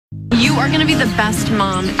You are going to be the best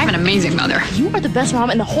mom. I'm an amazing mother. You are the best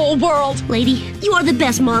mom in the whole world. Lady, you are the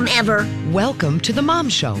best mom ever. Welcome to The Mom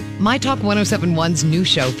Show, My Talk 1071's new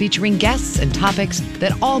show featuring guests and topics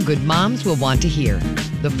that all good moms will want to hear.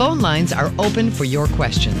 The phone lines are open for your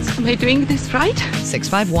questions. Am I doing this right?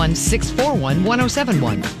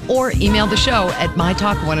 651-641-1071. Or email the show at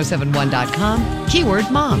mytalk1071.com,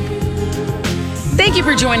 keyword mom. Thank you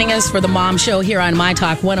for joining us for the Mom Show here on My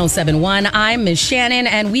Talk 1071. I'm Ms. Shannon,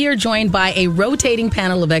 and we are joined by a rotating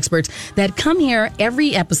panel of experts that come here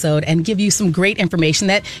every episode and give you some great information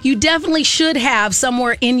that you definitely should have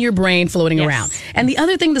somewhere in your brain floating around. And the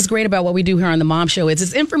other thing that's great about what we do here on the Mom Show is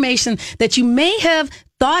it's information that you may have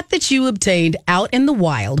thought that you obtained out in the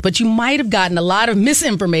wild, but you might have gotten a lot of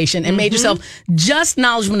misinformation and made yourself just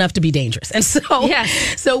knowledgeable enough to be dangerous. And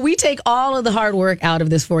so we take all of the hard work out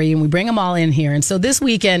of this for you and we bring them all in here. And so this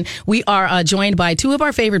weekend, we are joined by two of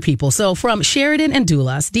our favorite people. So from Sheridan and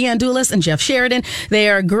Dulas, DeAnne Dulas and Jeff Sheridan, they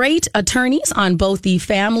are great attorneys on both the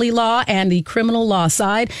family law and the criminal law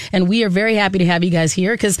side. And we are very happy to have you guys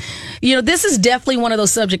here because, you know, this is definitely one of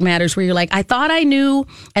those subject matters where you're like, I thought I knew.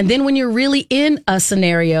 And then when you're really in a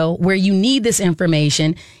scenario where you need this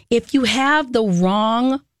information, if you have the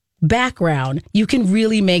wrong background, you can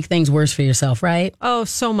really make things worse for yourself, right? Oh,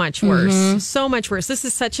 so much worse. So much worse. This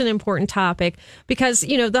is such an important topic because,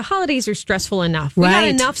 you know, the holidays are stressful enough. We got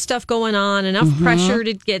enough stuff going on, enough pressure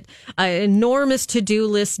to get an enormous to-do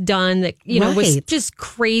list done that, you know, was just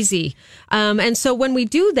crazy. And so when we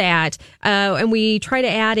do that and we try to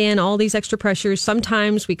add in all these extra pressures,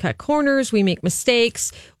 sometimes we cut corners, we make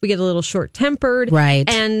mistakes, we get a little short-tempered. Right.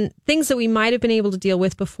 And things that we might have been able to deal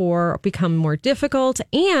with before become more difficult.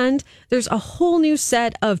 And there's a whole new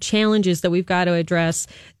set of challenges that we've got to address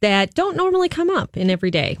that don't normally come up in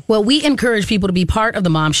every day. Well, we encourage people to be part of the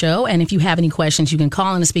Mom Show. And if you have any questions, you can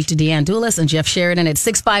call in and speak to DeAnne Dulas and Jeff Sheridan at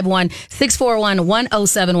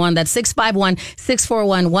 651-641-1071. That's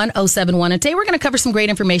 651-641-1071. And today we're going to cover some great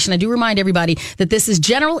information. I do remind everybody that this is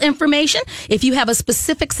general information. If you have a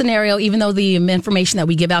specific scenario, even though the information that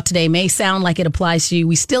we give out today may sound like it applies to you,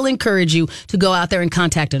 we still encourage you to go out there and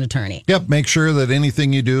contact an attorney. Yep. Make sure that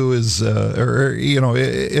anything you do is,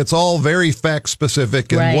 it's all very fact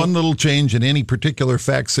specific, and one little change in any particular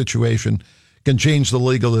fact situation can change the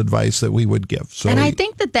legal advice that we would give. So, and I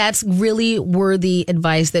think that that's really worthy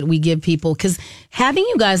advice that we give people, because having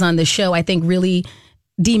you guys on this show, I think really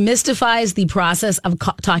demystifies the process of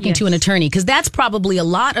talking to an attorney, because that's probably a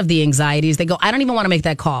lot of the anxieties. They go, I don't even want to make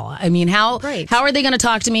that call. I mean, how are they going to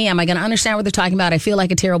talk to me? Am I going to understand what they're talking about? I feel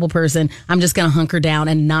like a terrible person. I'm just going to hunker down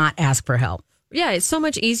and not ask for help. Yeah, it's so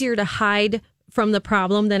much easier to hide from the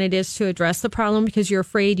problem than it is to address the problem because you're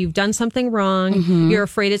afraid you've done something wrong. You're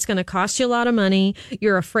afraid it's going to cost you a lot of money.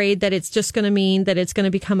 You're afraid that it's just going to mean that it's going to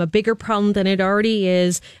become a bigger problem than it already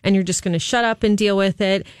is, and you're just going to shut up and deal with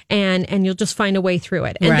it, and you'll just find a way through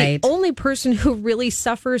it. And the only person who really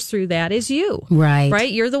suffers through that is you. Right?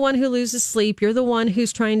 You're the one who loses sleep. You're the one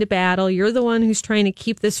who's trying to battle. You're the one who's trying to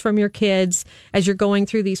keep this from your kids as you're going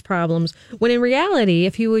through these problems. When in reality,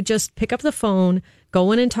 if you would just pick up the phone,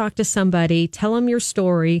 go in and talk to somebody, tell them your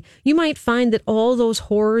story, you might find that all those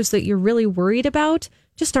horrors that you're really worried about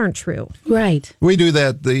just aren't true. Right. We do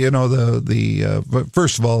that.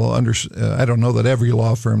 First of all, I don't know that every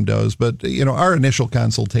law firm does, but our initial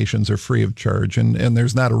consultations are free of charge, and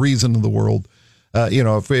there's not a reason in the world.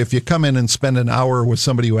 If you come in and spend an hour with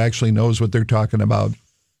somebody who actually knows what they're talking about,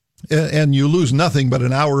 and you lose nothing but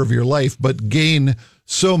an hour of your life, but gain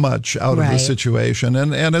so much out of the situation.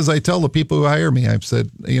 And as I tell the people who hire me, I've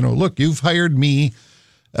said, look, you've hired me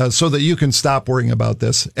so that you can stop worrying about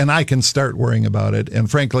this, and I can start worrying about it.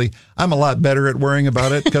 And frankly, I'm a lot better at worrying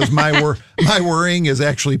about it because my worrying is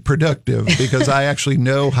actually productive because I actually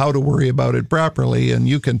know how to worry about it properly. And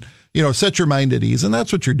you can, set your mind at ease. And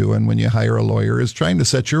that's what you're doing when you hire a lawyer, is trying to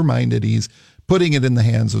set your mind at ease, putting it in the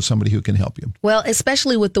hands of somebody who can help you. Well,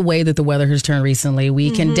 especially with the way that the weather has turned recently, we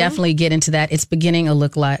can definitely get into that. It's beginning to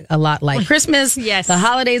look like a lot like Christmas. Yes. The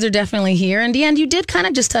holidays are definitely here. And DeAnne, you did kind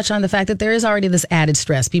of just touch on the fact that there is already this added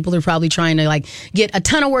stress. People are probably trying to get a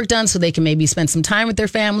ton of work done so they can maybe spend some time with their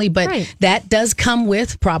family. But that does come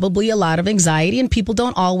with probably a lot of anxiety, and people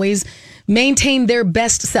don't always maintain their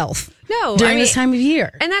best self. During this time of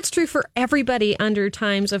year. And that's true for everybody under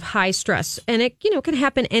times of high stress. And it, can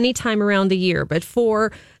happen any time around the year. But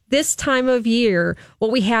for this time of year,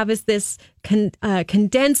 what we have is this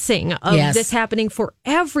condensing of this happening for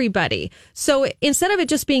everybody. So instead of it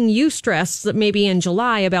just being you stressed maybe in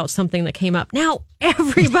July about something that came up, now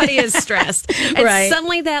everybody is stressed. And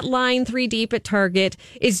suddenly that line 3 deep at Target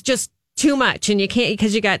is just too much and you can't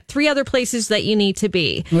because you got 3 other places that you need to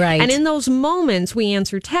be. Right. And in those moments, we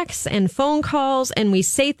answer texts and phone calls and we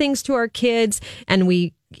say things to our kids and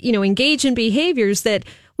we, engage in behaviors that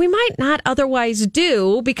we might not otherwise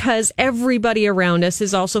do because everybody around us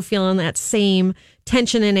is also feeling that same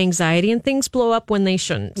tension and anxiety, and things blow up when they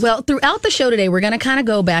shouldn't. Well, throughout the show today, we're going to kind of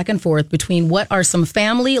go back and forth between what are some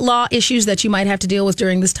family law issues that you might have to deal with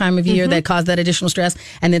during this time of year that cause that additional stress,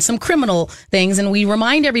 and then some criminal things. And we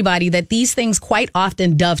remind everybody that these things quite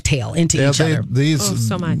often dovetail into each other.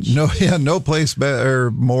 So much. No place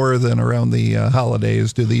better more than around the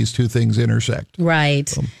holidays do these two things intersect.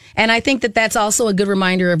 Right. And I think that that's also a good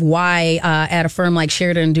reminder of why at a firm like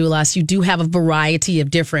Sheridan and Dulas, you do have a variety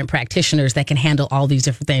of different practitioners that can handle all these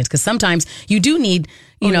different things. Because sometimes you do need,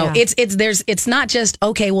 it's not just,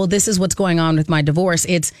 okay, well, this is what's going on with my divorce.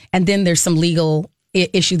 And then there's some legal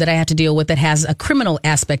issue that I have to deal with that has a criminal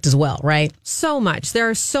aspect as well, right? So much. There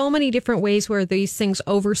are so many different ways where these things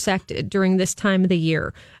oversect during this time of the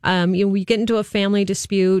year. We get into a family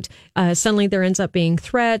dispute, suddenly there ends up being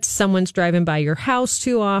threats, someone's driving by your house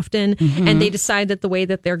too often, and they decide that the way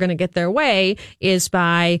that they're going to get their way is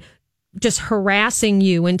by just harassing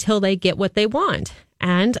you until they get what they want.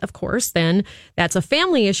 And, of course, then that's a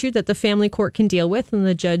family issue that the family court can deal with, and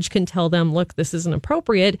the judge can tell them, look, this isn't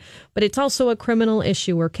appropriate. But it's also a criminal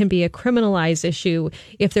issue or can be a criminalized issue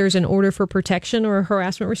if there's an order for protection or a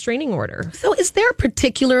harassment restraining order. So is there a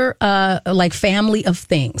particular family of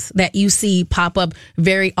things that you see pop up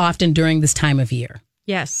very often during this time of year?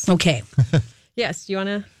 Yes. Okay. Yes. You want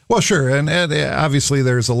to? Well, sure. And obviously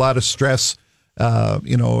there's a lot of stress.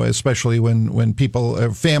 Especially when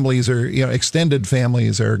people, families are, extended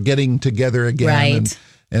families are getting together again. Right.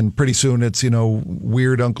 And pretty soon it's,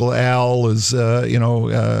 weird Uncle Al is,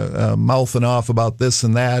 mouthing off about this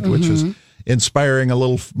and that, which is inspiring a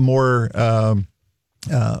little more,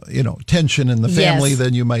 tension in the family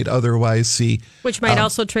than you might otherwise see. Which might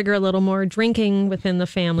also trigger a little more drinking within the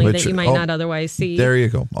family that you might not otherwise see. There you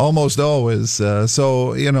go. Almost always.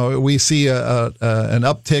 So, we see an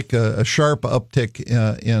uptick, a sharp uptick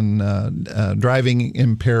in driving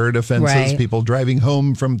impaired offenses, right. People driving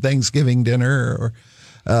home from Thanksgiving dinner or,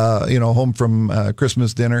 home from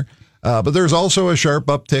Christmas dinner. But there's also a sharp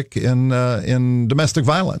uptick in domestic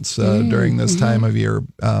violence during this time of year.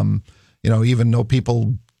 Even though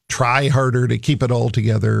people try harder to keep it all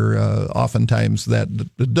together, oftentimes that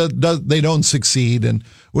they don't succeed. And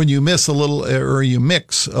when you miss a little, or you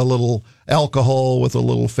mix a little alcohol with a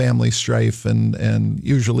little family strife, and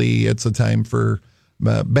usually it's a time for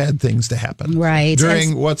bad things to happen. Right.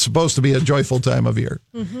 During what's supposed to be a joyful time of year.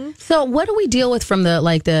 Mm-hmm. So what do we deal with from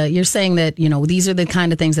you're saying that, these are the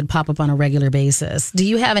kind of things that pop up on a regular basis. Do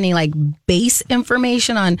you have any base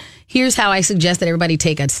information on here's how I suggest that everybody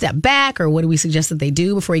take a step back, or what do we suggest that they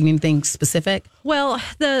do before you get anything specific? Well,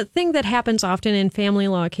 the thing that happens often in family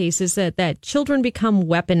law cases is that children become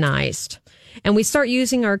weaponized. And we start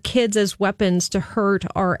using our kids as weapons to hurt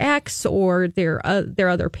our ex or their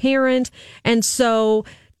other parent. And so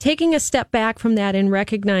taking a step back from that and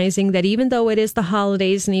recognizing that even though it is the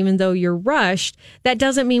holidays and even though you're rushed, that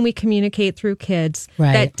doesn't mean we communicate through kids.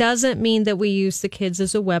 Right. That doesn't mean that we use the kids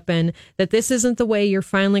as a weapon, that this isn't the way you're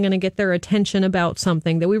finally going to get their attention about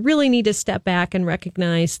something, that we really need to step back and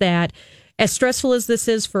recognize that as stressful as this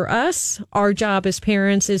is for us, our job as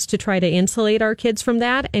parents is to try to insulate our kids from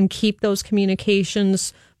that and keep those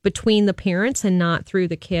communications between the parents and not through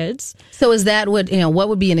the kids. So is that what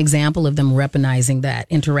would be an example of them weaponizing that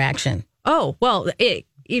interaction? Oh, well,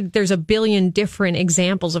 there's a billion different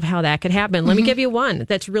examples of how that could happen. Let me give you one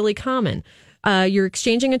that's really common. You're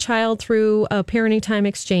exchanging a child through a parenting time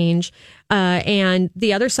exchange, and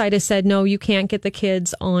the other side has said, no, you can't get the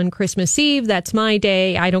kids on Christmas Eve. That's my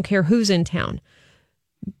day. I don't care who's in town.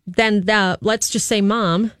 Then let's just say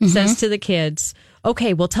mom says to the kids,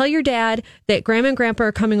 okay, well, tell your dad that grandma and grandpa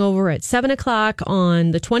are coming over at 7:00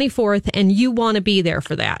 on the 24th, and you want to be there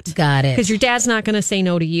for that. Got it. Because your dad's not going to say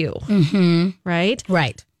no to you. Mm-hmm. Right?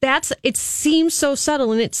 Right. It seems so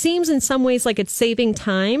subtle, and it seems in some ways like it's saving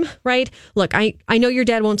time, right? Look, I know your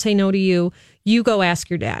dad won't say no to you. You go ask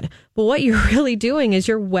your dad. But what you're really doing is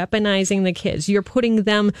you're weaponizing the kids. You're putting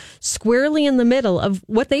them squarely in the middle of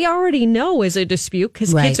what they already know is a dispute,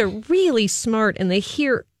 because right. kids are really smart and they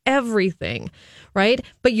hear everything, right?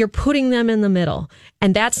 But you're putting them in the middle.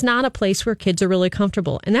 And that's not a place where kids are really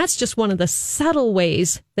comfortable. And that's just one of the subtle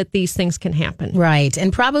ways that these things can happen. Right.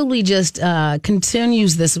 And probably just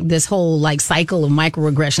continues this whole cycle of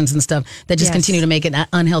microaggressions and stuff that just continue to make it an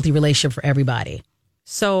unhealthy relationship for everybody.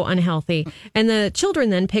 So unhealthy. And the children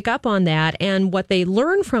then pick up on that. And what they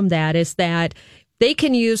learn from that is that they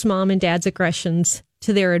can use mom and dad's aggressions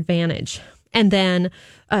to their advantage. And then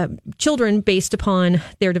children, based upon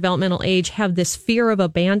their developmental age, have this fear of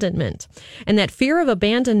abandonment. And that fear of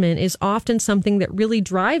abandonment is often something that really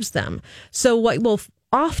drives them. So what we'll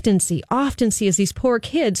often see is these poor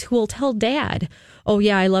kids who will tell dad, oh,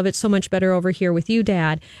 yeah, I love it so much better over here with you,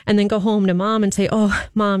 Dad. And then go home to mom and say, oh,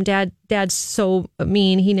 Mom, Dad's so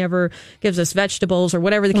mean. He never gives us vegetables or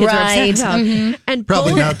whatever the kids are upset about. Mm-hmm. And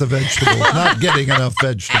probably not the vegetables, not getting enough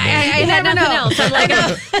vegetables. I had nothing else. I'm like,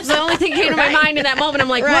 it's the only thing that came to my mind in that moment. I'm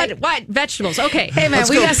like, what? Vegetables. Okay. Hey, man,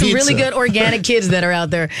 we got some really good organic kids that are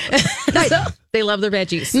out there. They love their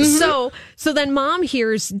veggies. Mm-hmm. So then mom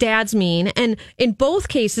hears dad's mean. And in both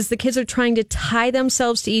cases, the kids are trying to tie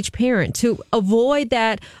themselves to each parent to avoid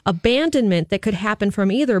that abandonment that could happen from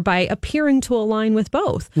either by appearing to align with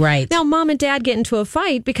both. Right. Now, mom and dad get into a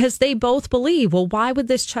fight because they both believe, well, why would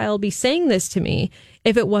this child be saying this to me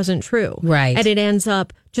if it wasn't true? Right. And it ends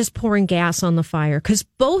up just pouring gas on the fire because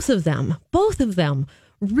both of them,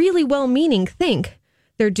 really well-meaning, think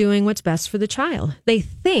they're doing what's best for the child. They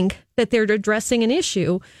think that they're addressing an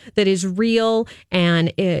issue that is real and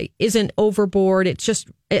it isn't overboard. It's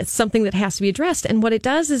something that has to be addressed. And what it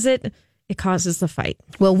does is it causes the fight.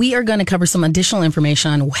 Well, we are going to cover some additional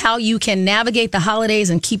information on how you can navigate the holidays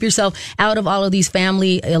and keep yourself out of all of these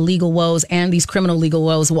family legal woes and these criminal legal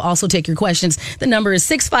woes. We'll also take your questions. The number is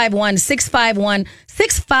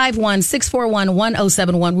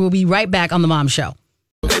 651-641-1071. We'll be right back on The Mom Show.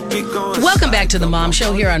 Welcome back to The Mom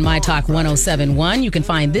Show here on My Talk 1071. You can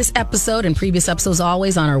find this episode and previous episodes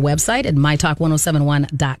always on our website at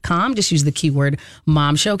mytalk1071.com. Just use the keyword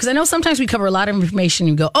Mom Show, because I know sometimes we cover a lot of information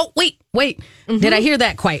and you go, oh, wait, did I hear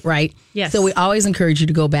that quite right? Yes. So we always encourage you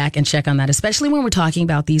to go back and check on that, especially when we're talking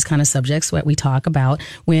about these kind of subjects, what we talk about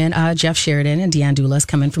when Jeff Sheridan and DeAnne Dulas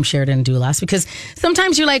come in from Sheridan and Dulas, because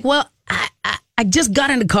sometimes you're like, well, I just got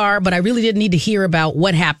in the car, but I really didn't need to hear about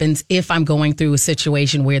what happens if I'm going through a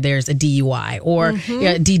situation where there's a DUI or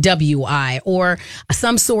DWI or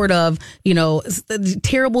some sort of,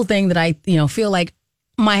 terrible thing that I, feel like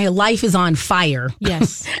my life is on fire.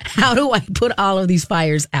 Yes. How do I put all of these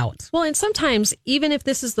fires out? Well, and sometimes, even if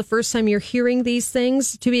this is the first time you're hearing these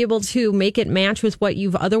things, to be able to make it match with what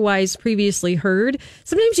you've otherwise previously heard,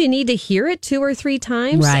 sometimes you need to hear it 2 or 3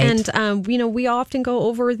 times. Right. And, we often go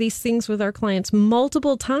over these things with our clients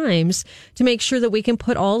multiple times to make sure that we can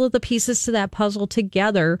put all of the pieces to that puzzle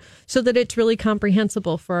together so that it's really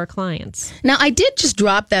comprehensible for our clients. Now, I did just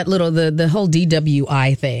drop that the whole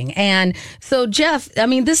DWI thing. And so, Jeff,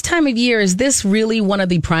 this time of year, is this really one of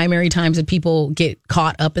the primary times that people get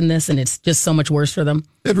caught up in this and it's just so much worse for them?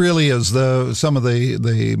 It really is. Some of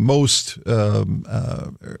the most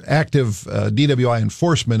active DWI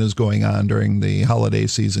enforcement is going on during the holiday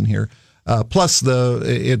season here. Plus,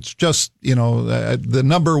 it's just, the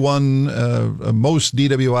number one most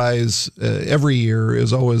DWIs every year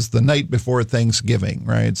is always the night before Thanksgiving,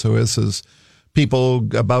 right? So this is people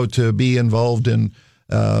about to be involved in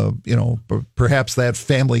perhaps that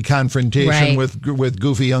family confrontation with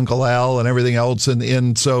goofy Uncle Al and everything else.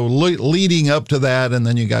 And so leading up to that, and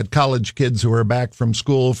then you got college kids who are back from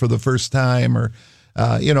school for the first time or,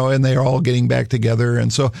 and they're all getting back together.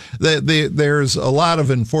 And so there's a lot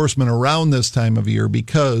of enforcement around this time of year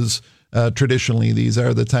because traditionally these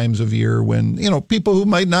are the times of year when, people who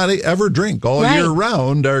might not ever drink all year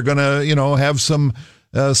round are going to, have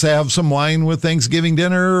some wine with Thanksgiving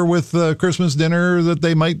dinner or with Christmas dinner that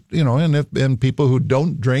they might, and people who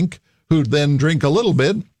don't drink, who then drink a little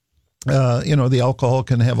bit, the alcohol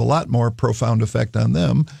can have a lot more profound effect on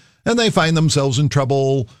them. And they find themselves in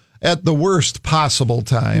trouble at the worst possible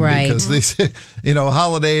time. Right. Because these,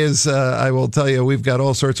 holidays, I will tell you, we've got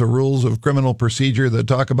all sorts of rules of criminal procedure that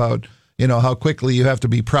talk about, how quickly you have to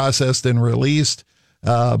be processed and released.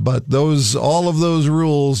 But all of those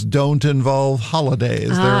rules don't involve holidays.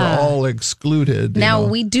 They're all excluded. Now,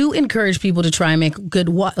 we do encourage people to try and make good,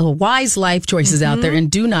 wise life choices out there and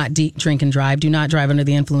do not drink and drive. Do not drive under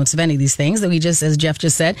the influence of any of these things that as Jeff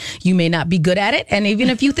just said, you may not be good at it. And even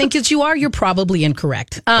if you think that you are, you're probably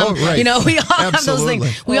incorrect. Right. We all have those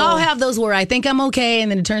things. We all have those where I think I'm okay, and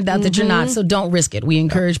then it turns out that you're not. So don't risk it. We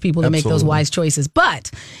encourage people to make those wise choices. But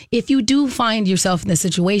if you do find yourself in this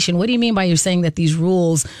situation, what do you mean by you're saying that these rules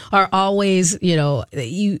are always,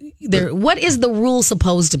 what is the rule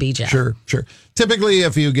supposed to be, Jeff? Sure. Typically,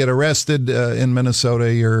 if you get arrested in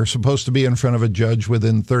Minnesota, you're supposed to be in front of a judge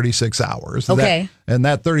within 36 hours. Okay. And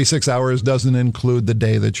that 36 hours doesn't include the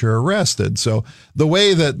day that you're arrested. So the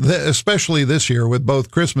way that, especially this year with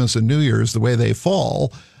both Christmas and New Year's, the way they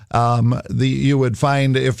fall, you would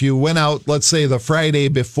find if you went out, let's say the Friday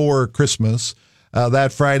before Christmas,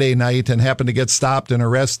 that Friday night and happened to get stopped and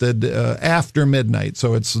arrested after midnight.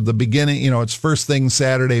 So it's the beginning, it's first thing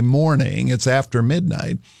Saturday morning. It's after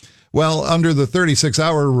midnight. Well, under the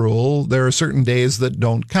 36-hour rule, there are certain days that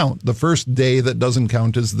don't count. The first day that doesn't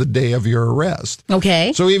count is the day of your arrest.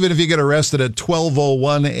 Okay. So even if you get arrested at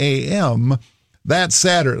 12:01 a.m.,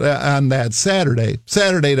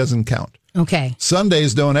 Saturday doesn't count. Okay.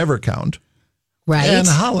 Sundays don't ever count. Right. And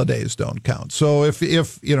holidays don't count. So if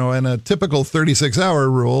in a typical 36-hour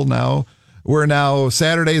rule now, we're now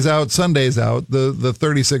Saturdays out, Sundays out, the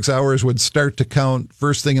 36 hours would start to count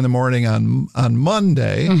first thing in the morning on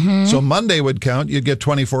Monday. Mm-hmm. So Monday would count. You'd get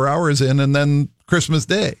 24 hours in, and then Christmas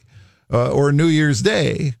Day or New Year's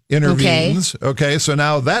Day intervenes. Okay. So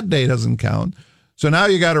now that day doesn't count. So now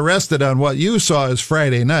you got arrested on what you saw as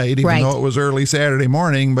Friday night, even though it was early Saturday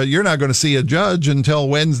morning, but you're not going to see a judge until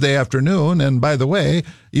Wednesday afternoon. And by the way,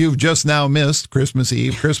 you've just now missed Christmas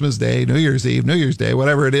Eve, Christmas Day, New Year's Eve, New Year's Day,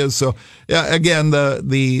 whatever it is. So yeah, again,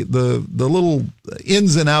 the little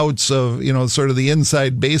ins and outs of, sort of the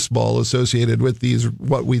inside baseball associated with these,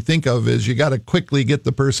 what we think of as you got to quickly get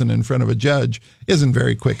the person in front of a judge, isn't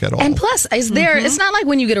very quick at all. And plus, it's not like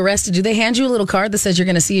when you get arrested, do they hand you a little card that says you're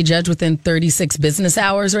going to see a judge within 36 business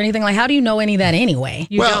hours or anything? Like, how do you know any of that anyway?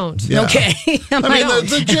 You don't. Yeah. Okay.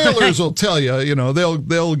 The jailers will tell you,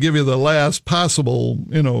 they'll give you the last possible,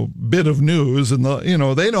 bit of news, and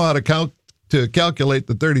they know how to calculate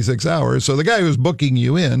the 36 hours. So the guy who's booking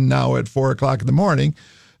you in now at 4:00 in the morning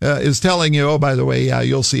is telling you, oh, by the way,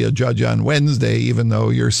 you'll see a judge on Wednesday, even though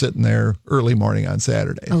you're sitting there early morning on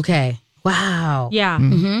Saturday. Okay. Wow. Yeah.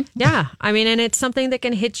 Mm-hmm. Yeah. I mean, and it's something that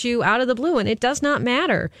can hit you out of the blue, and it does not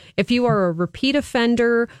matter if you are a repeat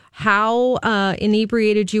offender, how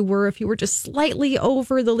inebriated you were, if you were just slightly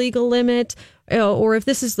over the legal limit, or if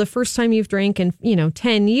this is the first time you've drank in,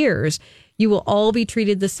 10 years. You will all be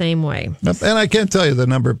treated the same way. And I can't tell you the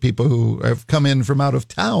number of people who have come in from out of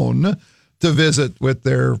town to visit with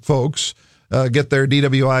their folks, get their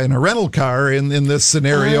DWI in a rental car in this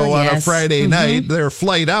scenario on a Friday night. Their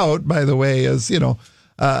flight out, by the way, is,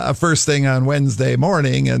 a first thing on Wednesday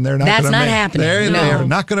morning, and they're not going to make... That's not happening. They're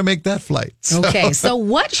not going to make that flight. So. Okay, so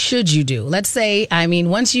what should you do? Let's say,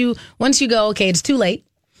 once you go, okay, it's too late.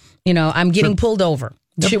 I'm getting pulled over.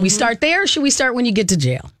 Should we start there, or should we start when you get to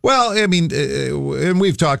jail? Well, and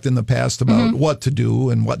we've talked in the past about what to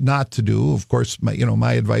do and what not to do. Of course, my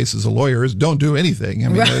advice as a lawyer is don't do anything.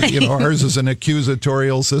 Ours is an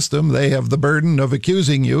accusatorial system. They have the burden of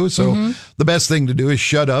accusing you. So the best thing to do is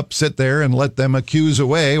shut up, sit there, and let them accuse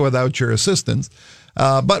away without your assistance.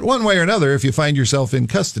 But one way or another, if you find yourself in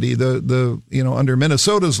custody, under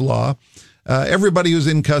Minnesota's law, everybody who's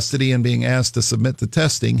in custody and being asked to submit the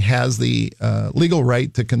testing has the legal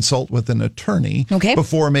right to consult with an attorney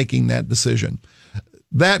before making that decision.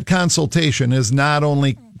 That consultation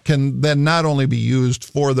can then not only be used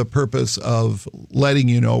for the purpose of letting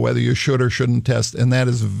you know whether you should or shouldn't test, and that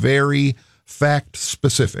is very fact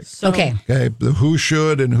specific. Okay. Who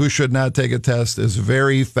should and who should not take a test is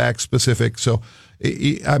very fact specific. So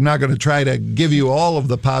I'm not going to try to give you all of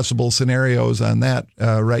the possible scenarios on that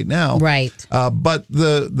right now. Right. But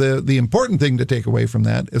the important thing to take away from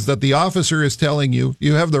that is that the officer is telling you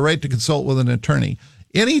have the right to consult with an attorney.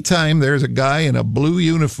 Anytime there's a guy in a blue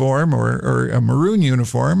uniform or a maroon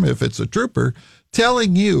uniform, if it's a trooper,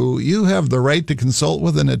 telling you have the right to consult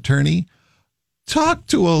with an attorney, talk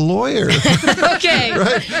to a lawyer. Okay.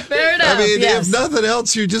 Right? Fair enough. If nothing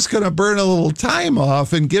else, you're just going to burn a little time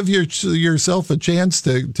off and give yourself a chance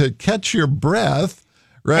to catch your breath,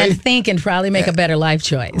 right? And think and probably make a better life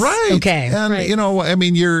choice. Right. Okay.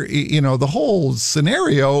 And, you're, the whole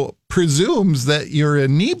scenario presumes that you're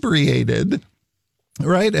inebriated,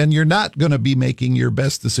 right? And you're not going to be making your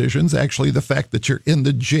best decisions. Actually, the fact that you're in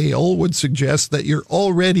the jail would suggest that you're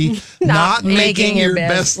already not making your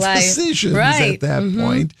best decisions at that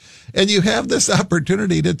point. And you have this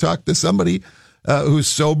opportunity to talk to somebody who's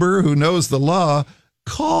sober, who knows the law.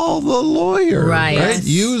 Call the lawyer, right? Yes.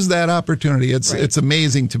 Use that opportunity. It's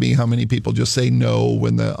amazing to me how many people just say no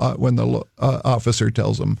when the officer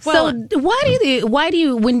tells them. So why do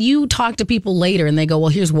you when you talk to people later and they go, well,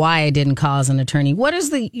 here's why I didn't call as an attorney?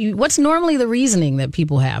 What's normally the reasoning that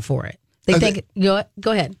people have for it? They think, go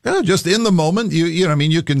ahead. Just in the moment,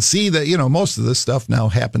 you can see that, most of this stuff now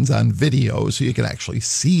happens on video, so you can actually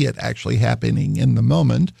see it actually happening in the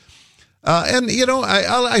moment.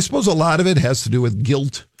 I suppose a lot of it has to do with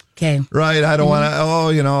guilt. Okay. Right. I don't want to,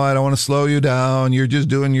 I don't want to slow you down. You're just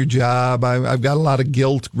doing your job. I've got a lot of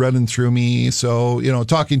guilt running through me. So,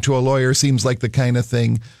 talking to a lawyer seems like the kind of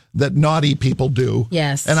thing that naughty people do.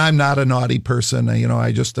 Yes. And I'm not a naughty person.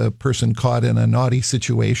 I just a person caught in a naughty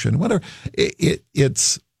situation. Whatever.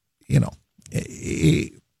 It's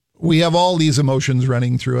we have all these emotions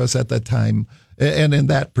running through us at that time. And in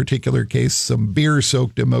that particular case, some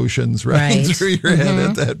beer-soaked emotions running through your head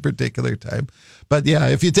at that particular time. But yeah,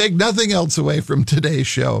 if you take nothing else away from today's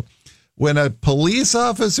show, when a police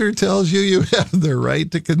officer tells you have the right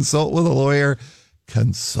to consult with a lawyer,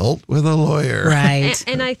 consult with a lawyer. Right.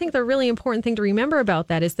 And I think the really important thing to remember about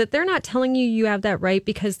that is that they're not telling you have that right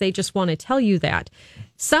because they just want to tell you that.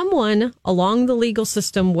 Someone along the legal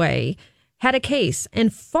system way had a case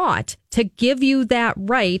and fought to give you that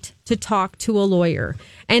right to talk to a lawyer.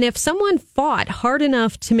 And if someone fought hard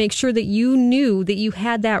enough to make sure that you knew that you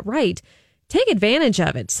had that right, take advantage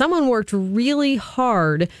of it. Someone worked really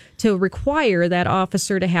hard to require that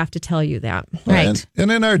officer to have to tell you that. Right.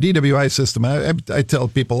 And in our DWI system, I tell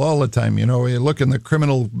people all the time, we look in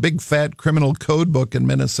the big fat criminal code book in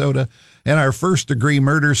Minnesota, and our first degree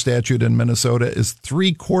murder statute in Minnesota is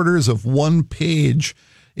 3/4 of one page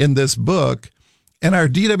in this book, and our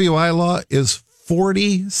DWI law is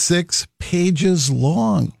 46 pages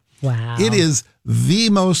long. Wow. It is the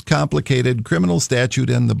most complicated criminal statute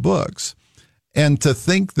in the books. And to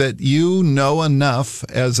think that you know enough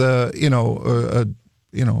as an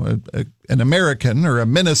American or a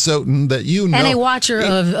Minnesotan that and a watcher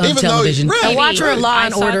of television, a watcher of Law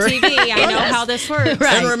and Order. TV. I know how this works.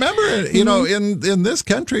 Right. And remember, in this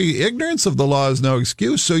country, ignorance of the law is no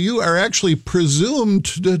excuse. So you are actually presumed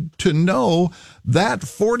to know that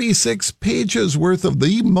 46 pages worth of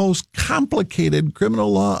the most complicated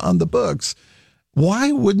criminal law on the books.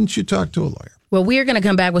 Why wouldn't you talk to a lawyer? Well, we are going to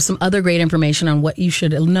come back with some other great information on what you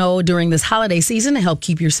should know during this holiday season to help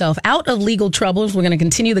keep yourself out of legal troubles. We're going to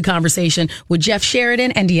continue the conversation with Jeff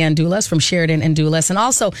Sheridan and DeAnne Dulas from Sheridan and Dulas. And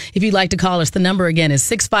also, if you'd like to call us, the number again is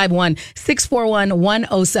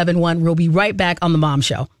 651-641-1071. We'll be right back on The Mom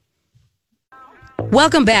Show.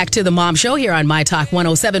 Welcome back to The Mom Show here on My Talk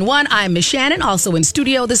 1071. I'm Miss Shannon. Also in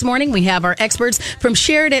studio this morning, we have our experts from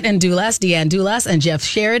Sheridan and Dulas, DeAnne Dulas and Jeff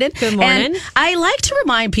Sheridan. Good morning. And I like to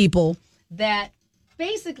remind people that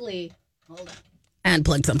basically, hold on, and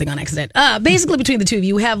plugged something on accident. Basically, between the two of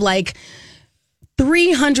you, we have like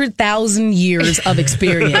 300,000 years of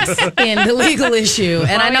experience in the legal issue.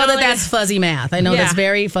 And I know that that's fuzzy math. I know that's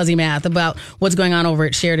very fuzzy math about what's going on over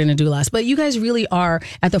at Sheridan and Dulas. But you guys really are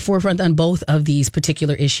at the forefront on both of these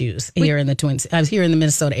particular issues here in the here in the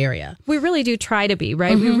Minnesota area. We really do try to be,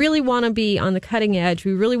 right? We really want to be on the cutting edge.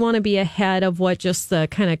 We really want to be ahead of what just the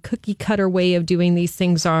kind of cookie cutter way of doing these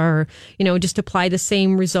things are, just apply the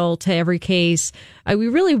same result to every case. We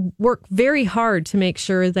really work very hard to make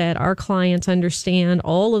sure that our clients understand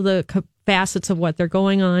all of the facets of what they're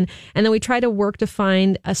going on. And then we try to work to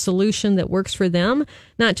find a solution that works for them,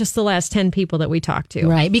 not just the last 10 people that we talk to.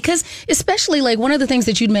 Right. Because especially like one of the things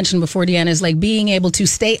that you'd mentioned before, DeAnne, is like being able to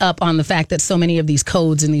stay up on the fact that so many of these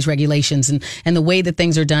codes and these regulations and the way that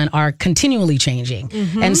things are done are continually changing.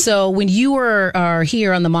 And so when you are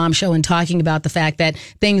here on the Mom Show and talking about the fact that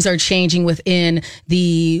things are changing within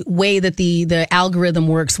the way that the algorithm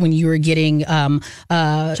works when you're getting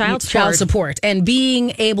child support and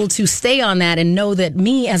being able to stay on that and know that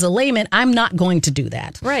me as a layman, I'm not going to do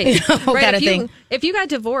that. Right. Kind of thing. If you got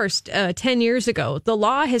divorced 10 years ago, the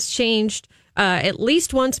law has changed at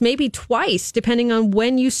least once, maybe twice, depending on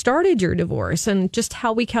when you started your divorce and just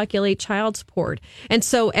how we calculate child support. And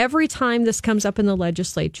so every time this comes up in the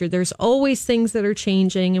legislature, there's always things that are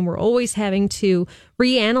changing, and we're always having to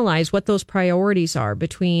reanalyze what those priorities are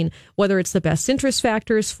between whether it's the best interest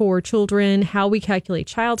factors for children, how we calculate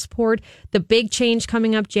child support, the big change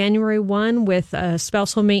coming up January 1 with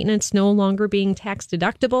spousal maintenance no longer being tax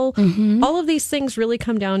deductible. All of these things really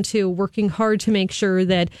come down to working hard to make sure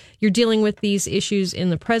that you're dealing with these issues in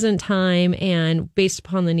the present time and based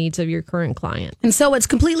upon the needs of your current client. And so it's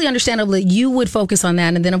completely understandable that you would focus on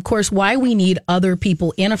that. And then, of course, why we need other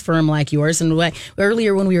people in a firm like yours. And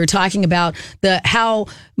earlier when we were talking about how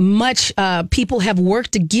much people have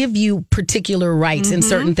worked to give you particular rights in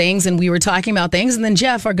certain things. And we were talking about things. And then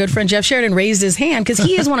Jeff, our good friend Jeff Sheridan, raised his hand because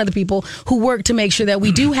he is one of the people who work to make sure that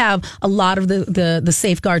we do have a lot of the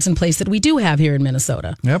safeguards in place that we do have here in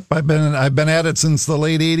Minnesota. Yep. I've been at it since the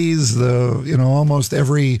late 80s. Almost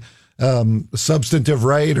every substantive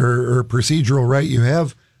right or procedural right you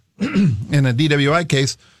have in a DWI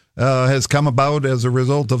case has come about as a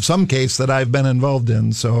result of some case that I've been involved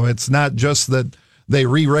in. So it's not just that they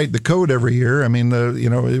rewrite the code every year. I mean,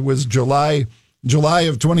 it was July July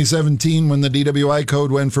of 2017 when the DWI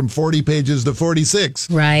code went from 40 pages to 46.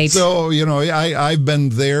 Right. So, I've been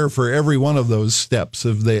there for every one of those steps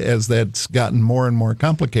as that's gotten more and more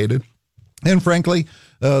complicated. And frankly,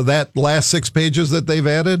 that last 6 pages that they've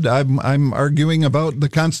added, I'm arguing about the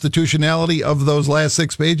constitutionality of those last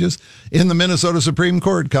 6 pages in the Minnesota Supreme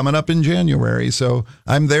Court coming up in January. So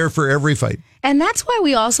I'm there for every fight. And that's why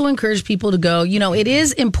we also encourage people to go, it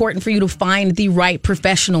is important for you to find the right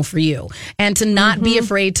professional for you and to not be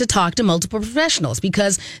afraid to talk to multiple professionals,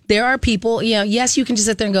 because there are people, yes, you can just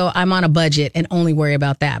sit there and go, I'm on a budget and only worry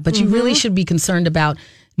about that. But you really should be concerned about,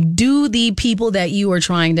 do the people that you are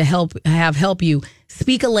trying to help you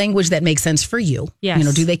speak a language that makes sense for you?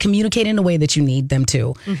 Yes. Do they communicate in a way that you need them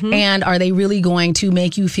to? And are they really going to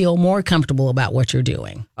make you feel more comfortable about what you're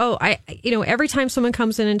doing? Oh, every time someone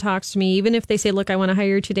comes in and talks to me, even if they say, look, I want to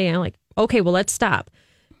hire you today, I'm like, okay, well, let's stop.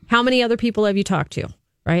 How many other people have you talked to?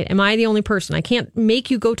 Right? Am I the only person? I can't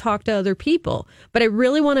make you go talk to other people, but I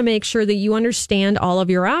really want to make sure that you understand all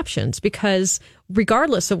of your options, because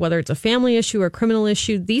regardless of whether it's a family issue or a criminal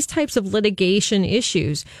issue, these types of litigation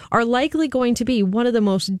issues are likely going to be one of the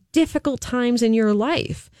most difficult times in your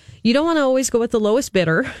life. You don't want to always go with the lowest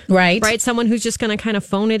bidder, right? Someone who's just going to kind of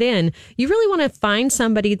phone it in. You really want to find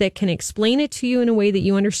somebody that can explain it to you in a way that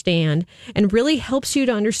you understand and really helps you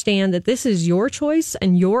to understand that this is your choice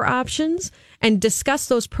and your options, and discuss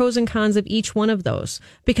those pros and cons of each one of those.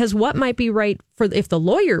 Because what might be right for if the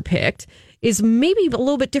lawyer picked is maybe a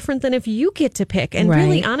little bit different than if you get to pick. And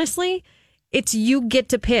really, honestly, it's you get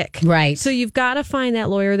to pick. Right. So you've got to find that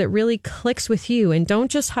lawyer that really clicks with you, and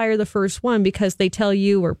don't just hire the first one because they tell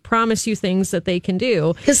you or promise you things that they can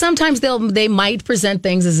do. Because sometimes they might present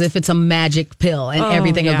things as if it's a magic pill and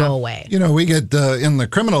everything will go away. We get in the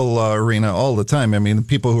criminal arena all the time. I mean,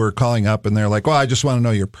 people who are calling up and they're like, well, I just want to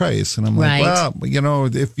know your price. And I'm like, well,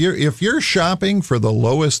 if you're shopping for the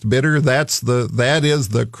lowest bidder, that is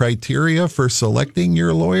the criteria for selecting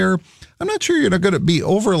your lawyer. I'm not sure you're going to be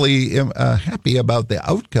overly happy about the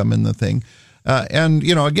outcome in the thing. And,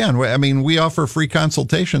 again, I mean, we offer free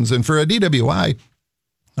consultations. And for a DWI,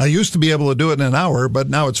 I used to be able to do it in an hour,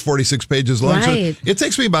 but now it's 46 pages long. Right. So it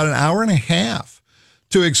takes me about an hour and a half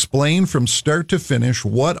to explain from start to finish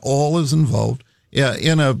what all is involved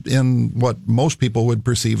in what most people would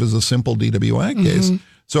perceive as a simple DWI case.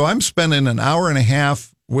 So I'm spending an hour and a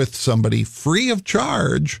half with somebody free of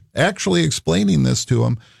charge, actually explaining this to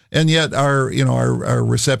them. And yet our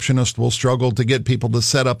receptionist will struggle to get people to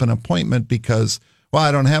set up an appointment because, well,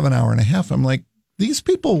 I don't have an hour and a half. I'm like, these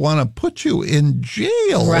people want to put you in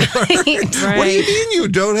jail. Right. What do you mean you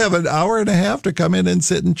don't have an hour and a half to come in and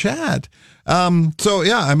sit and chat? I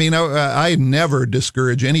never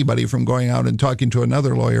discourage anybody from going out and talking to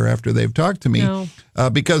another lawyer after they've talked to me,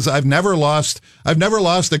 because I've never lost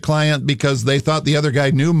a client because they thought the other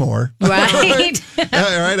guy knew more. Right.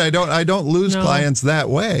 Right. I don't lose clients that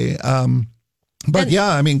way.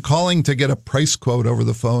 Calling to get a price quote over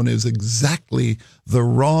the phone is exactly the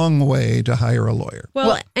wrong way to hire a lawyer.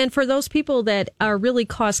 Well, and for those people that are really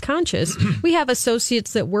cost conscious, we have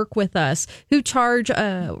associates that work with us who charge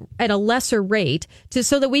at a lesser rate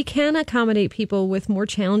so that we can accommodate people with more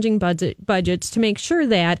challenging budgets to make sure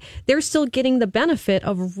that they're still getting the benefit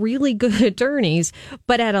of really good attorneys,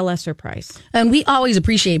 but at a lesser price. And we always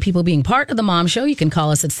appreciate people being part of the Mom Show. You can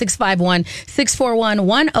call us at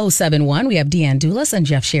 651-641-1071. We have DeAnne Dulas and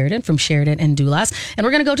Jeff Sheridan from Sheridan and Dulas. And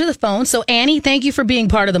we're going to go to the phone. So, Annie, thank you for being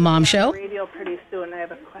part of the Mom Show. Radio pretty soon. I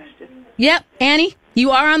have a question. Yep, Annie,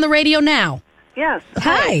 you are on the radio now. Yes.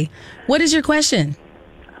 Hi. What is your question?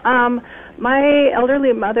 My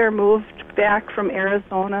elderly mother moved back from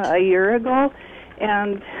Arizona a year ago,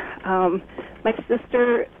 and my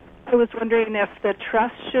sister, I was wondering if the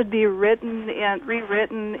trust should be rewritten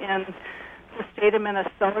in the state of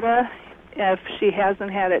Minnesota if she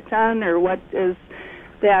hasn't had it done, or what is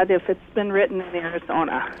that if it's been written in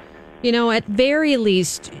Arizona? At very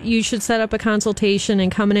least, you should set up a consultation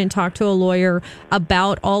and come in and talk to a lawyer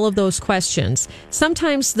about all of those questions.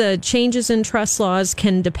 Sometimes the changes in trust laws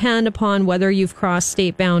can depend upon whether you've crossed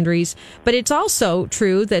state boundaries, but it's also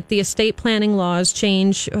true that the estate planning laws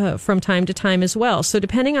change from time to time as well. So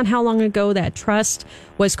depending on how long ago that trust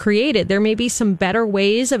was created, there may be some better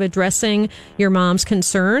ways of addressing your mom's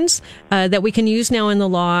concerns that we can use now in the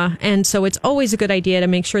law. And so it's always a good idea to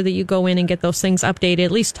make sure that you go in and get those things updated,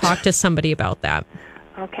 at least talk to somebody about that.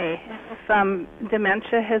 Okay. If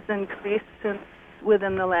dementia has increased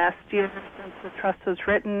within the last year since the trust was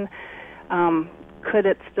written, could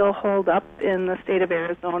it still hold up in the state of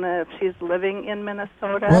Arizona if she's living in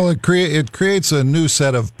Minnesota? Well, it creates a new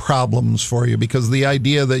set of problems for you, because the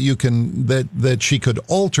idea that you can that she could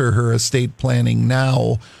alter her estate planning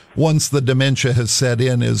now once the dementia has set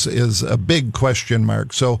in is a big question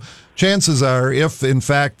mark. So chances are, if in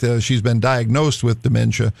fact she's been diagnosed with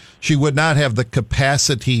dementia, she would not have the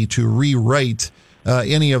capacity to rewrite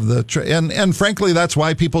any of the and frankly, that's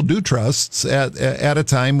why people do trusts at a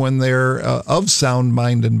time when they're of sound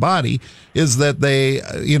mind and body, is that they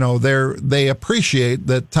appreciate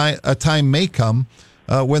that a time may come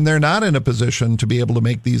when they're not in a position to be able to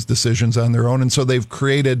make these decisions on their own, and so they've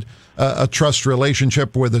created a trust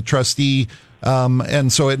relationship with a trustee,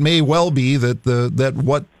 and so it may well be that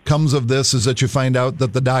what comes of this is that you find out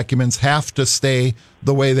that the documents have to stay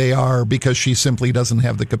the way they are because she simply doesn't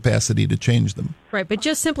have the capacity to change them. Right, but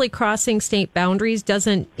just simply crossing state boundaries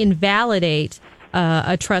doesn't invalidate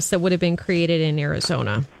a trust that would have been created in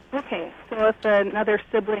Arizona. Okay, so if another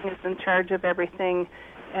sibling is in charge of everything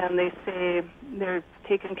and they say they're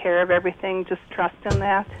taking care of everything, just trust in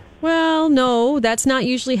that? Well, no, that's not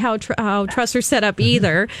usually how trusts are set up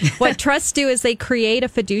either. What trusts do is they create a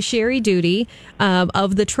fiduciary duty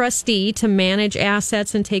of the trustee to manage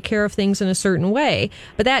assets and take care of things in a certain way.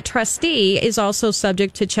 But that trustee is also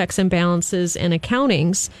subject to checks and balances and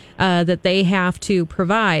accountings that they have to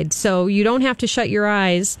provide. So you don't have to shut your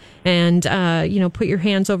eyes and put your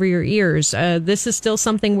hands over your ears. This is still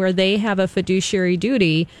something where they have a fiduciary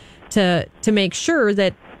duty to make sure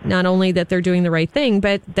that not only that they're doing the right thing,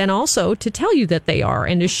 but then also to tell you that they are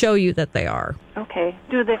and to show you that they are. Okay.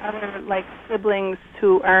 Do the other siblings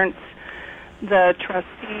who aren't the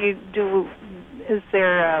trustee, is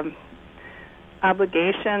there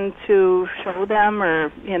obligation to show them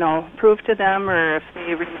or prove to them, or if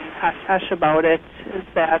they remain hush-hush about it, is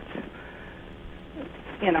that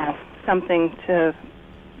something to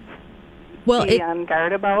be on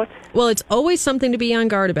guard about? Well, it's always something to be on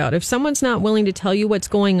guard about. If someone's not willing to tell you what's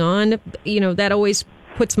going on, that always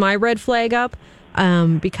puts my red flag up,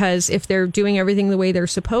 because if they're doing everything the way they're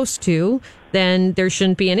supposed to, then there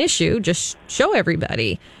shouldn't be an issue. Just show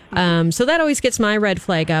everybody. So that always gets my red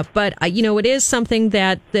flag up. But, it is something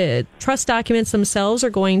that the trust documents themselves are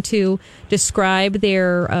going to describe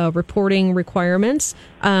their reporting requirements.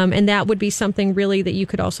 And that would be something really that you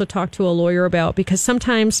could also talk to a lawyer about, because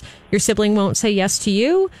sometimes your sibling won't say yes to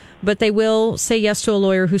you, but they will say yes to a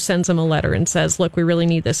lawyer who sends them a letter and says, look, we really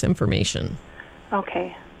need this information.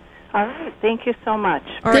 Okay. All right. Thank you so much.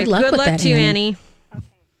 All right. Good luck to you, Annie.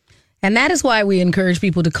 And that is why we encourage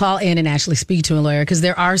people to call in and actually speak to a lawyer, because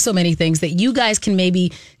there are so many things that you guys can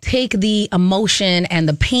maybe take the emotion and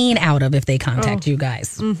the pain out of if they contact you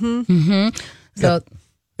guys. Mm-hmm. Mm-hmm. So,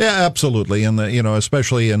 yeah, absolutely, and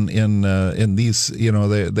especially in these,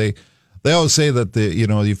 they always say that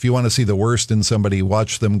if you want to see the worst in somebody,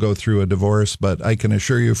 watch them go through a divorce. But I can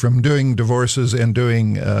assure you, from doing divorces and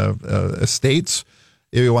doing estates,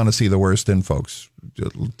 if you want to see the worst in folks,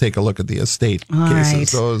 take a look at the estate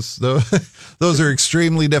cases. Right. Those are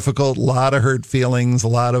extremely difficult. A lot of hurt feelings. A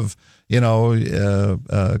lot of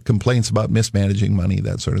complaints about mismanaging money,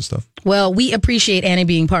 that sort of stuff. Well, we appreciate Annie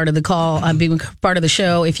being part of the call, being part of the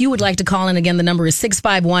show. If you would like to call in again, the number is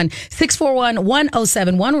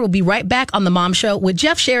 651-641-1071. We'll be right back on the Mom Show with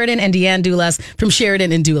Jeff Sheridan and DeAnne Dulas from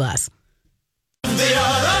Sheridan and Dulas.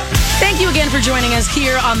 Thank you again for joining us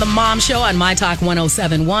here on the Mom Show on My Talk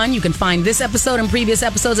 1071. You can find this episode and previous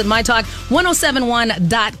episodes at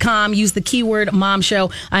mytalk1071.com. Use the keyword Mom Show.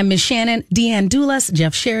 I'm Ms. Shannon. DeAnne Dulas,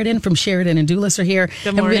 Jeff Sheridan from Sheridan and Dulas are here.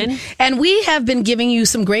 Good morning. And we have been giving you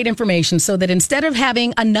some great information so that instead of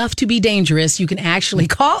having enough to be dangerous, you can actually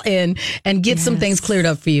call in and get some things cleared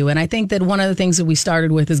up for you. And I think that one of the things that we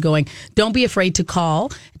started with is don't be afraid to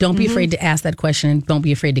call. Don't be afraid to ask that question. Don't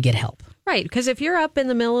be afraid to get help. Right, because if you're up in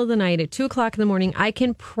the middle of the night at 2 o'clock in the morning, I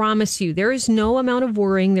can promise you there is no amount of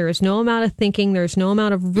worrying, there is no amount of thinking, there's no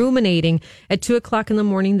amount of ruminating at 2 o'clock in the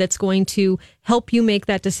morning that's going to help you make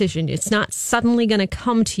that decision. It's not suddenly going to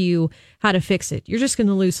come to you how to fix it. You're just going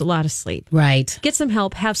to lose a lot of sleep. Right. Get some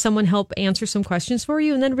help, have someone help answer some questions for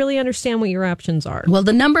you, and then really understand what your options are. Well,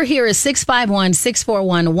 the number here is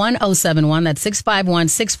 651-641-1071. That's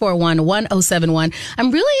 651-641-1071.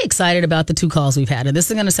 I'm really excited about the 2 calls we've had, and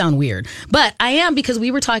this is going to sound weird, but I am, because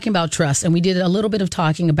we were talking about trust, and we did a little bit of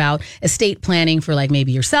talking about estate planning for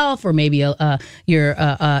maybe yourself or maybe you're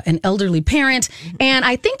an elderly parent. And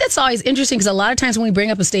I think that's always interesting, because a lot of times when we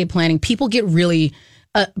bring up estate planning, people get really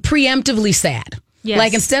preemptively sad. Yes.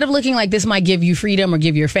 Like, instead of looking like this might give you freedom or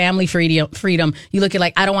give your family freedom, you look at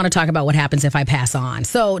like, I don't want to talk about what happens if I pass on.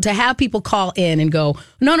 So to have people call in and go,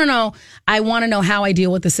 no, I want to know how I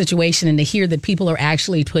deal with the situation, and to hear that people are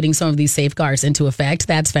actually putting some of these safeguards into effect,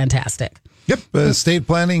 that's fantastic. Yep, estate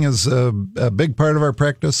planning is a big part of our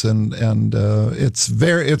practice, and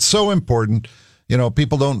it's so important.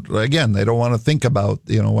 People they don't want to think about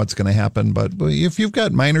what's going to happen. But if you've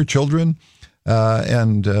got minor children,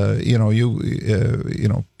 and God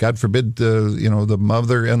forbid, the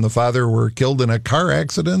mother and the father were killed in a car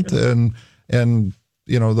accident, and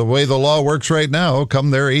the way the law works right now,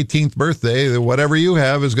 come their 18th birthday, whatever you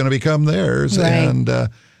have is going to become theirs. Right. And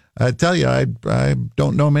I tell you, I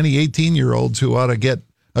don't know many 18-year-olds who ought to get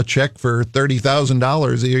a check for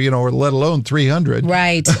 $30,000, or let alone $300,000.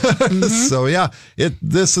 Right. Mm-hmm. So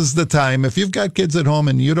this is the time. If you've got kids at home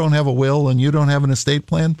and you don't have a will and you don't have an estate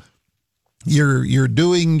plan, you're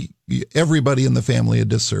doing everybody in the family a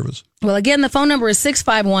disservice. Well, again, the phone number is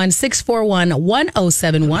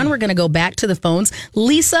 651-641-1071. We're going to go back to the phones.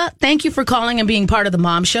 Lisa, thank you for calling and being part of the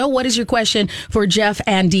Mom Show. What is your question for Jeff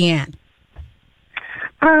and DeAnne?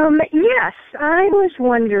 Yes, I was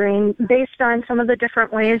wondering, based on some of the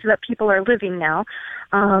different ways that people are living now,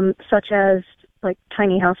 such as like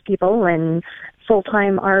tiny house people and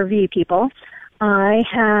full-time RV people, I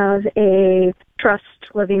have a trust,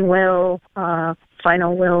 living will,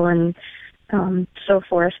 final will, and so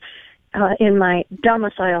forth in my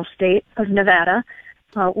domicile state of Nevada.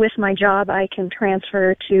 With my job, I can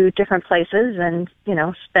transfer to different places and,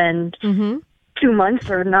 spend 2 months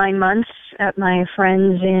or 9 months at my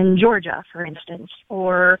friends in Georgia, for instance,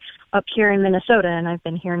 or up here in Minnesota, and I've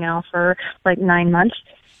been here now for like 9 months.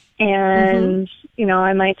 And,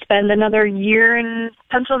 I might spend another year in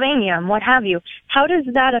Pennsylvania and what have you. How does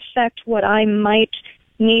that affect what I might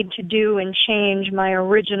need to do and change my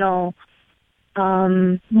original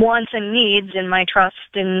wants and needs in my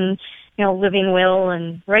trust and, living will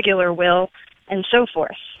and regular will and so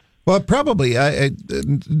forth? Well, probably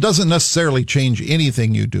it doesn't necessarily change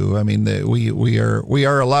anything you do. I mean, we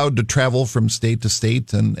are allowed to travel from state to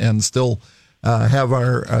state and still have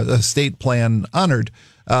our estate plan honored.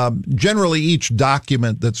 Generally, each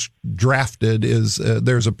document that's drafted is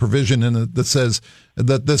there's a provision in it that says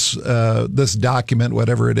that this document,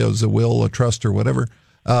 whatever it is, a will, a trust, or whatever,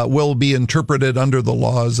 will be interpreted under the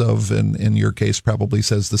laws of, in your case, probably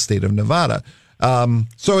says the state of Nevada.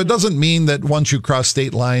 So it doesn't mean that once you cross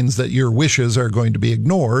state lines that your wishes are going to be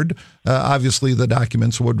ignored. Obviously, the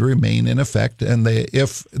documents would remain in effect, and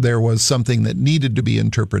if there was something that needed to be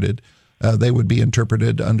interpreted, they would be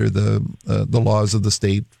interpreted under the laws of the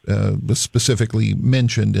state specifically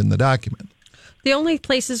mentioned in the document. The only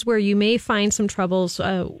places where you may find some troubles,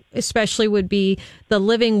 especially, would be the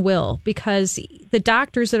living will, because the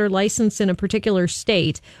doctors that are licensed in a particular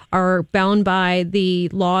state are bound by the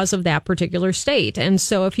laws of that particular state. And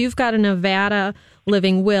so if you've got a Nevada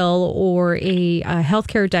living will or a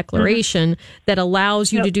healthcare declaration that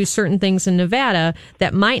allows you to do certain things in Nevada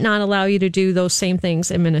that might not allow you to do those same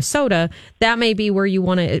things in Minnesota, that may be where you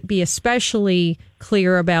want to be especially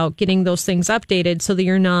clear about getting those things updated so that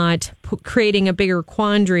you're not creating a bigger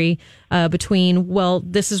quandary between, well,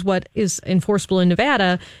 this is what is enforceable in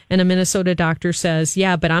Nevada, and a Minnesota doctor says,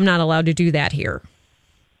 yeah, but I'm not allowed to do that here.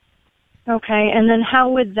 Okay, and then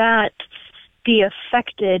how would that be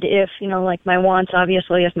affected if, like my wants,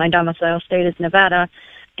 obviously, if my domicile state is Nevada,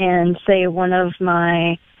 and say one of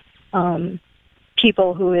my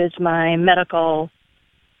people who is my medical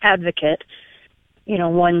advocate,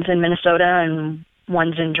 one's in Minnesota and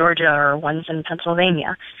one's in Georgia or one's in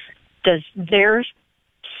Pennsylvania. Does their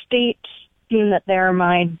state, being that they're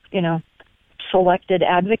my, selected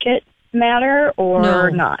advocate, matter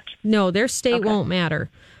or not? No, their state won't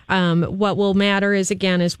matter. What will matter is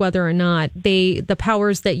whether or not the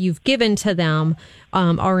powers that you've given to them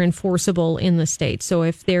are enforceable in the state. So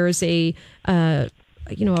if there's a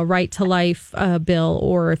right to life bill,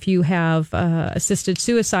 or if you have assisted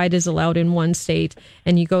suicide is allowed in one state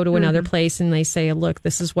and you go to another place and they say, look,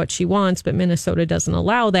 this is what she wants, but Minnesota doesn't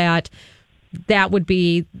allow that, that would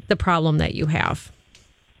be the problem that you have.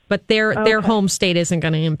 But their home state isn't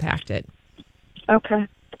going to impact it. Okay.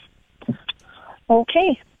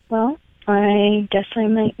 Okay. Well, I guess I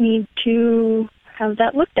might need to have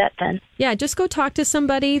that looked at then. Yeah, just go talk to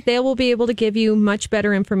somebody. They will be able to give you much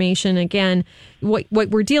better information. Again, what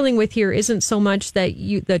we're dealing with here isn't so much that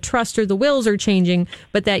the trust or the wills are changing,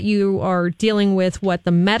 but that you are dealing with what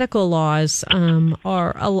the medical laws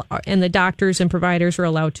are and the doctors and providers are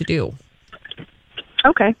allowed to do.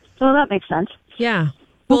 Okay. Well, that makes sense. Yeah.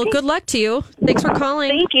 Well, good luck to you. Thanks for calling.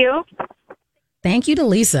 Thank you. Thank you to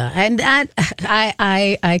Lisa. And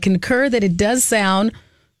I concur that it does sound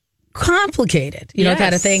complicated,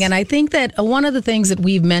 kind of thing. And I think that one of the things that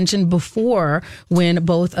we've mentioned before when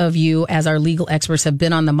both of you as our legal experts have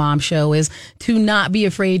been on the Mom Show is to not be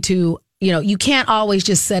afraid to, you can't always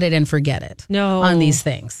just set it and forget it on these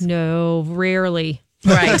things. No, rarely.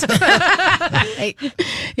 Right.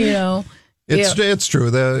 It's true.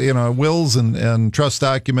 The wills and trust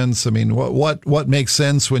documents. I mean, what makes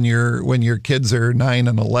sense when your kids are 9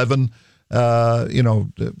 and 11,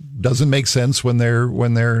 doesn't make sense when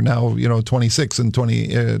they're now 26 and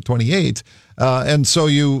 28. And so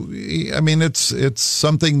it's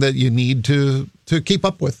something that you need to keep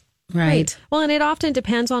up with. Right. Well, and it often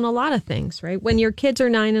depends on a lot of things, right? When your kids are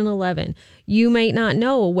 9 and 11, you may not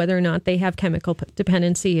know whether or not they have chemical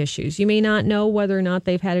dependency issues. You may not know whether or not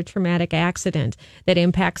they've had a traumatic accident that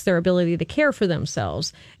impacts their ability to care for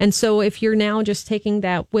themselves. And so if you're now just taking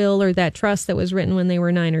that will or that trust that was written when they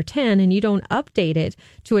were 9 or 10 and you don't update it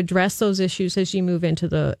to address those issues as you move into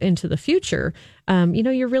the future,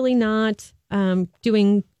 you're really not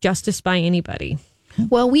doing justice by anybody.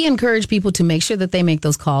 Well, we encourage people to make sure that they make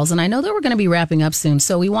those calls. And I know that we're going to be wrapping up soon.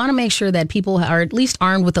 So we want to make sure that people are at least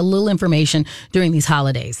armed with a little information during these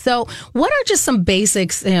holidays. So what are just some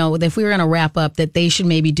basics, if we were going to wrap up, that they should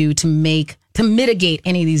maybe do to mitigate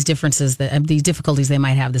any of these differences, these difficulties they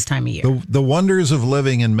might have this time of year? The wonders of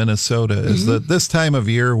living in Minnesota is that this time of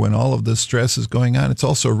year when all of this stress is going on, it's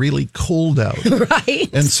also really cold out. Right.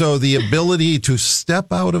 And so the ability to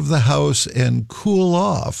step out of the house and cool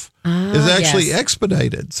off is actually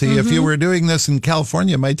expedited. See, if you were doing this in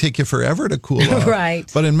California, it might take you forever to cool off. Right.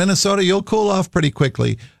 But in Minnesota, you'll cool off pretty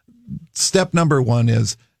quickly. Step number one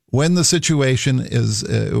is when the situation is,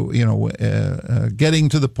 getting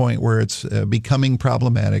to the point where it's becoming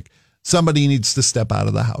problematic, somebody needs to step out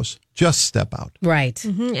of the house. Just step out. Right.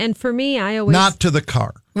 Mm-hmm. And for me, I always... Not to the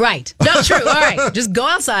car. Right. No, true. All right. Just go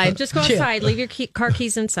outside. Just go outside. Leave your car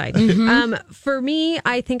keys inside. For me,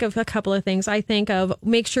 I think of a couple of things. I think of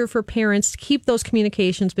make sure for parents to keep those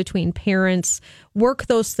communications between parents, work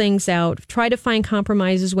those things out, try to find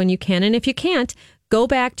compromises when you can. And if you can't, go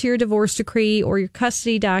back to your divorce decree or your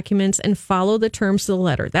custody documents and follow the terms of the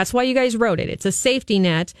letter. That's why you guys wrote it. It's a safety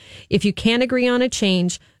net. If you can't agree on a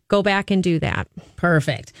change, go back and do that.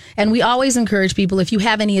 Perfect. And we always encourage people, if you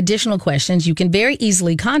have any additional questions, you can very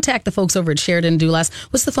easily contact the folks over at Sheridan and Dulas.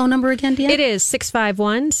 What's the phone number again, DeAnne? It is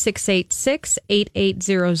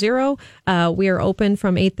 651-686-8800. We are open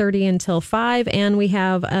from 8:30 until 5, and we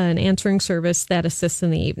have an answering service that assists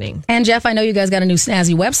in the evening. And Jeff, I know you guys got a new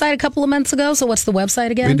snazzy website a couple of months ago, so what's the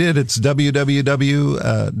website again? We did. It's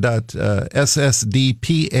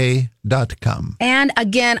www.ssdpa.com. And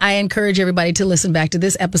again, I encourage everybody to listen back to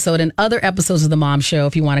this episode and other episodes of the Mom Show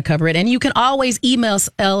if you want to cover it. And you can always email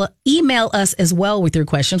us as well with your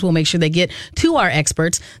questions. We'll make sure they get to our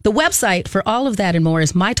experts. The website for all of that and more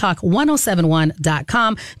is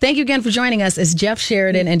mytalk1071.com. Thank you again for joining us. It's Jeff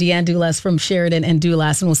Sheridan and DeAnne Dulas from Sheridan and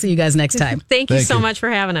Dulas, and we'll see you guys next time. Thank you so much for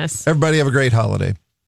having us. Everybody have a great holiday.